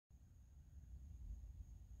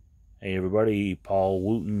Hey everybody, Paul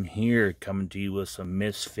Wooten here, coming to you with some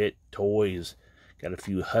Misfit toys. Got a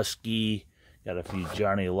few Husky, got a few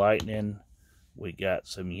Johnny Lightning, we got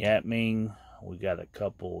some Yatming, we got a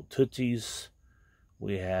couple Tootsies,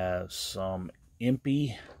 we have some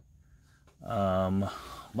Impy,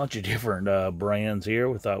 bunch of different brands here.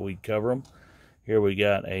 We thought we'd cover them. Here we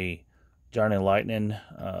got a Johnny Lightning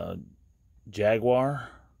Jaguar,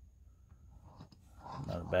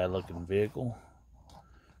 not a bad looking vehicle.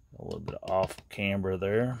 A little bit off camber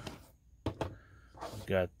there. We've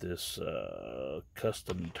got this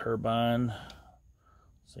custom turbine,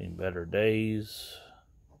 seen better days.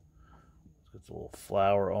 It's a little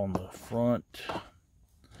flower on the front.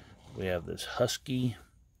 We have this Husky.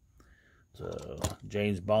 It's a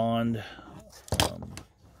James Bond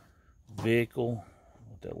vehicle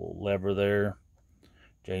with that little lever there.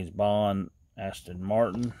 James Bond, Aston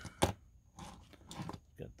Martin.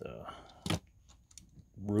 Got the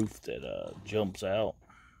roof that jumps out,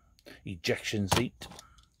 ejection seat.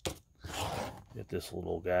 Got this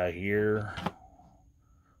little guy here,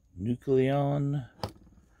 Nucleon,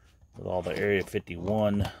 with all the Area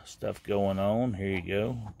 51 stuff going on. Here you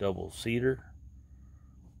go, double seater.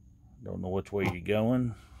 Don't know which way you're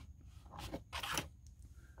going.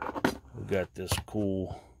 We got this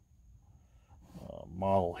cool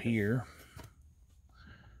model here.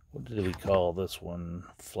 What did we call this one?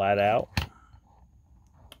 Flat Out.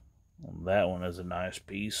 That one is a nice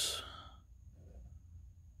piece.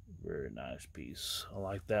 Very nice piece. I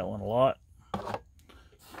like that one a lot. Got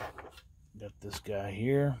this guy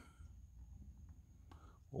here.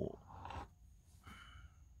 Little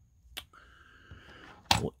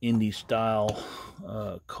indie style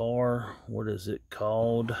car. What is it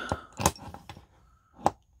called?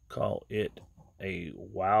 Call it a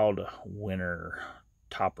Wild Winter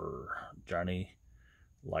Topper Johnny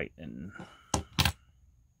Lightning.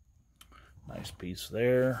 Nice piece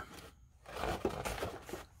there.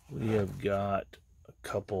 We have got a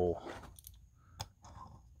couple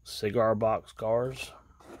cigar box cars.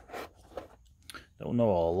 Don't know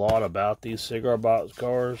a lot about these cigar box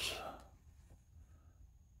cars.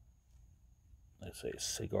 They say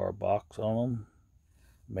cigar box on them.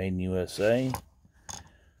 Made in USA.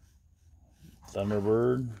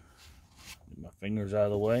 Thunderbird. Get my fingers out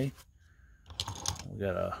of the way. We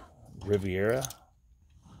got a Riviera.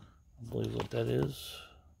 I believe what that is.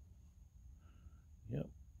 Yep.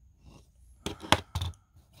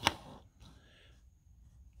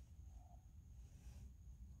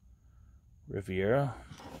 Riviera.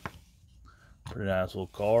 Pretty nice little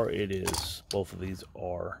car. It is, both of these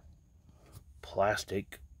are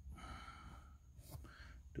plastic.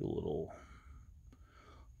 Do a little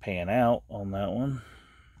pan out on that one.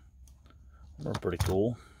 They're pretty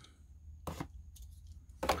cool.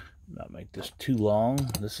 Not make this too long.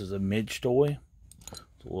 This is a Midge toy.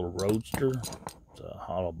 It's a little roadster. It's a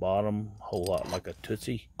hollow bottom, a whole lot like a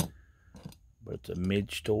Tootsie, but it's a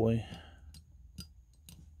Midge toy.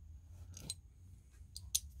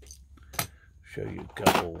 Show you a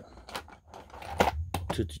couple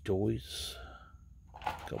Tootsie toys,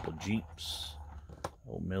 a couple Jeeps,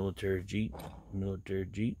 old military Jeep.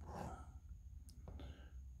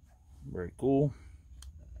 Very cool.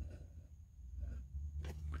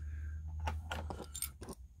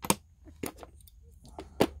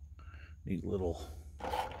 Neat little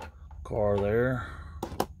car there.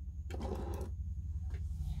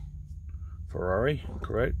 Ferrari,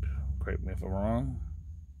 correct? Correct me if I'm wrong.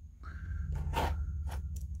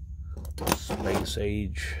 Space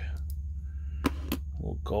age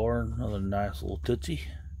little car. Another nice little Tootsie.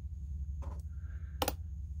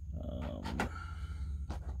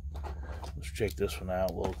 Let's check this one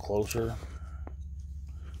out a little closer.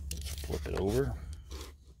 Let's flip it over.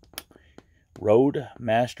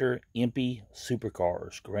 Roadmaster Impy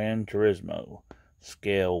Supercars Gran Turismo,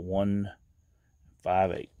 scale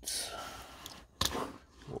 1/5/8.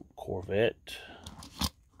 Little Corvette.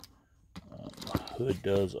 Hood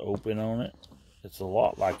does open on it. It's a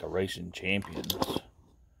lot like a Racing Champions,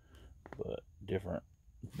 but different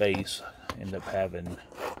base. End up having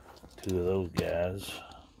two of those guys.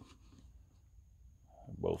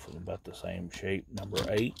 Both of them about the same shape. Number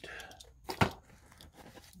 8.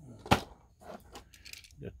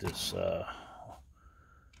 Got this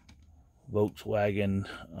Volkswagen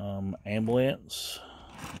ambulance.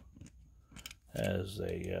 Has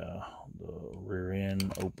a the rear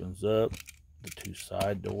end opens up, the two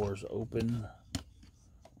side doors open.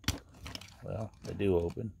 Well, they do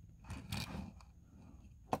open.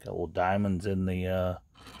 Got little diamonds in the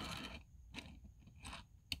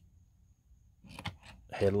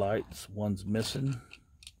headlights. One's missing.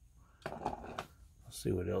 Let's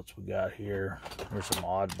see what else we got here. Here's some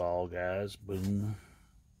oddball guys. Boom.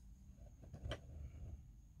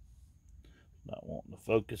 Not wanting to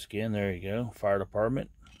focus again. There you go. Fire department.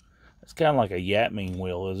 It's kind of like a Yatming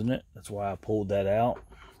wheel, isn't it? That's why I pulled that out.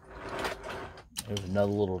 There's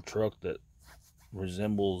another little truck that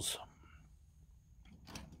resembles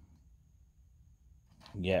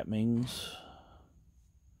Yatmings.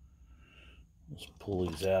 Let's pull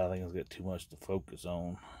these out. I think I've got too much to focus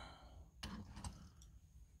on.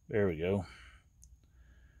 There we go.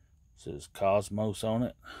 It says Cosmos on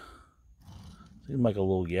it. Seems like a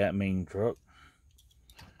little Yatming truck.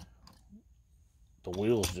 The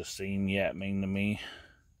wheels just seem Yatming to me.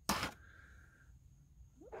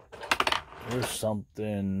 There's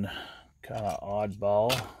something kind of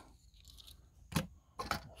oddball.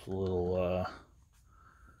 It's a little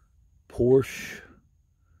Porsche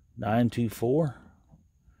 924.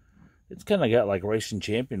 It's kind of got like Racing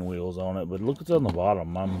Champion wheels on it, but look what's on the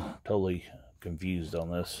bottom. I'm totally confused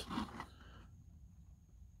on this.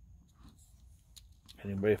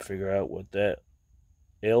 Can anybody figure out what that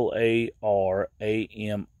LARAMI,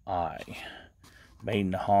 made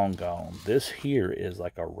in Hong Kong? This here is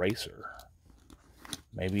like a racer.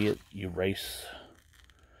 Maybe you race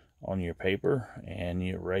on your paper and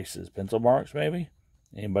you race as pencil marks, maybe.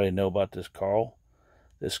 Anybody know about this car?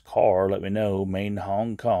 This car, let me know, made in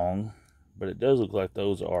Hong Kong. But it does look like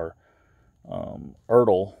those are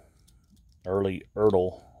early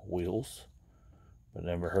Ertl wheels. But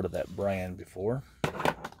never heard of that brand before.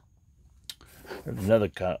 There's another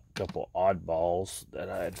couple oddballs that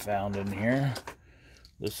I had found in here.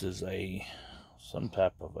 This is some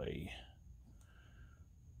type of a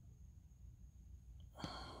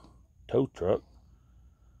tow truck.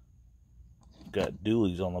 Got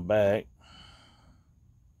dualies on the back.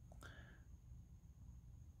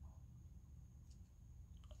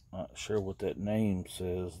 Not sure what that name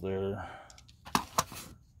says there.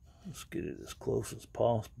 Let's get it as close as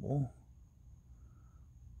possible.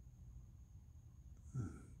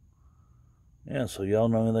 Yeah, so y'all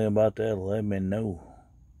know anything about that, let me know.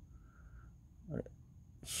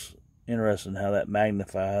 It's interesting how that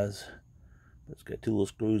magnifies. It's got two little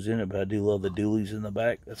screws in it, but I do love the dualies in the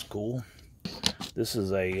back. That's cool. This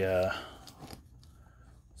is a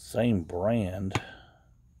same brand,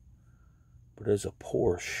 but there's a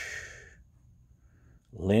Porsche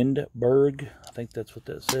Lindbergh. I think that's what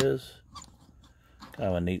that says. Kind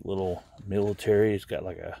of a neat little military. It's got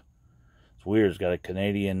like it's weird. It's got a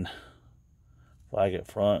Canadian flag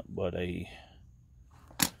at front, but a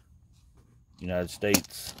United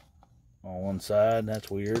States on one side.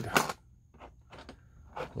 That's weird.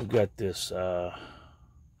 We've got this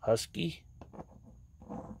Husky.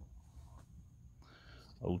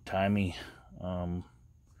 Old-timey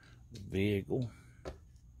vehicle.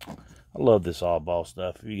 I love this oddball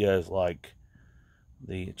stuff. If you guys like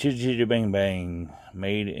the Chitty Bang Bang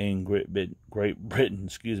made in Great Britain,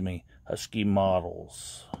 excuse me, Husky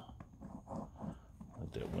models.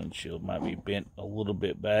 That windshield might be bent a little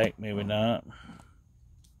bit back, maybe not.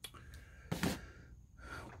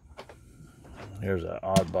 There's an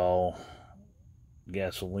oddball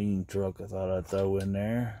gasoline truck I thought I'd throw in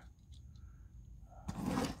there.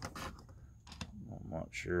 I'm not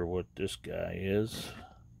sure what this guy is.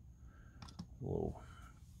 A little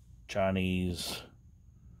Chinese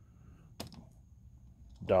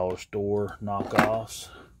dollar store knockoffs.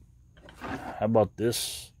 How about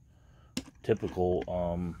this typical,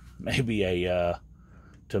 maybe a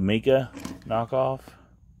Tamika knockoff?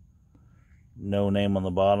 No name on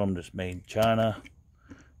the bottom, just made in China.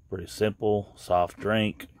 Pretty simple. Soft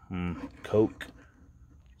drink. Coke.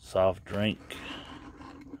 Soft drink.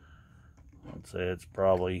 I'd say it's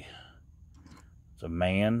a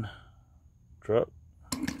man truck.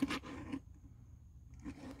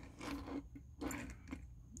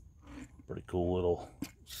 Pretty cool little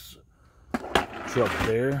truck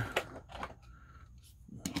there.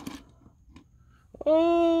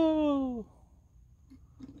 Oh!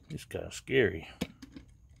 It's kind of scary.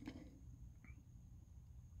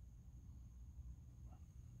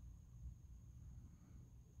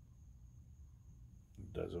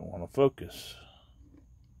 Doesn't want to focus.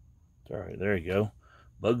 Sorry, there you go.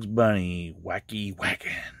 Bugs Bunny, wacky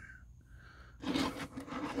whacking.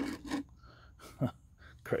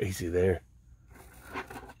 Crazy there.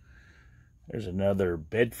 There's another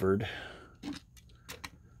Bedford.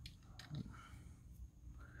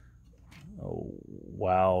 Oh,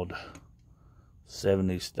 wild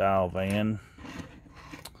 70s style van.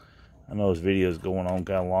 I know this video is going on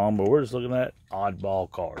kind of long, but we're just looking at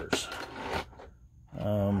oddball cars.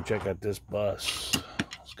 Check out this bus.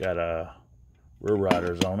 It's got rear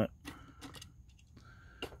riders on it.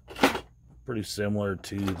 pretty similar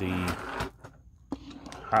to the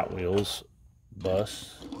Hot Wheels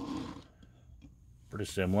bus. Pretty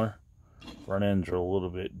similar. Front ends are a little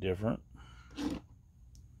bit different,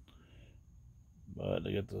 but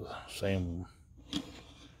they get the same.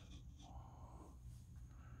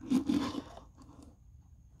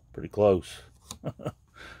 Pretty close.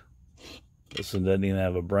 This one doesn't even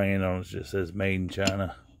have a brand on it. It just says made in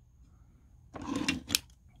China.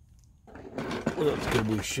 What else could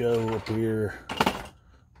we show up here?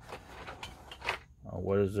 Oh,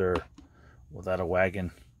 what is there without a wagon?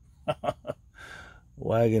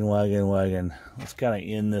 Wagon. Let's kind of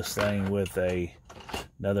end this thing with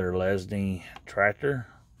another Lesney tractor.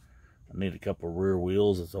 I need a couple rear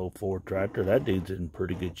wheels. It's old Ford tractor. That dude's in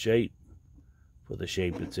pretty good shape for the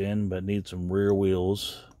shape it's in, but needs some rear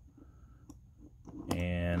wheels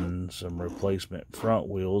and some replacement front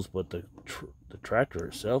wheels. But the tractor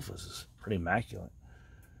itself is pretty immaculate.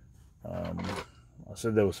 I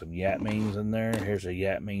said there was some Yatmings in there. Here's a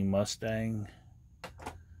Yatming Mustang.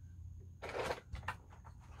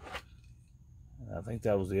 I think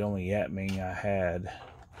that was the only Yatming I had.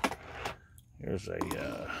 Here's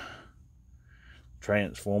a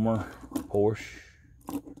Transformer Porsche.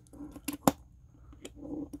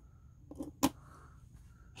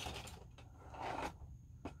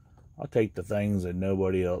 I'll take the things that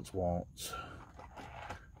nobody else wants.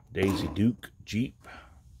 Daisy Duke Jeep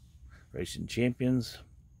Racing Champions.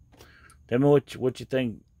 Tell me what you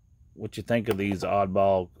think. What you think of these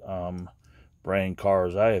oddball brand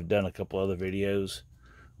cars. I have done a couple other videos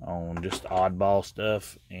on just oddball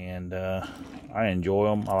stuff, and I enjoy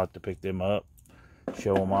them. I like to pick them up,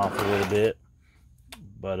 show them off a little bit.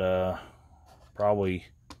 But probably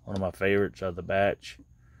one of my favorites of the batch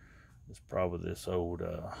is probably this old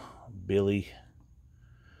Billy's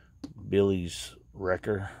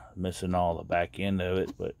Wrecker. Missing all the back end of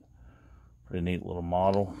it, but pretty neat little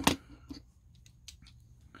model.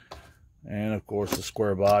 And of course the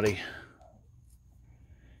square body.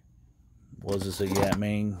 Was this a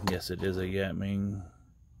Yatming? Yes, it is a Yatming.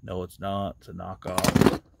 No, it's not. It's a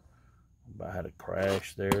knockoff. I had a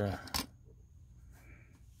crash there.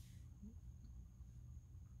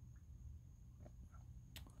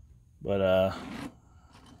 But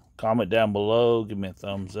comment down below, give me a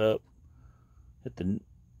thumbs up, hit the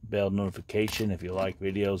bell notification if you like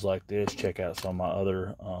videos like this. Check out some of my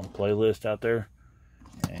other playlists out there,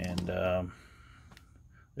 and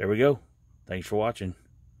there we go. Thanks for watching.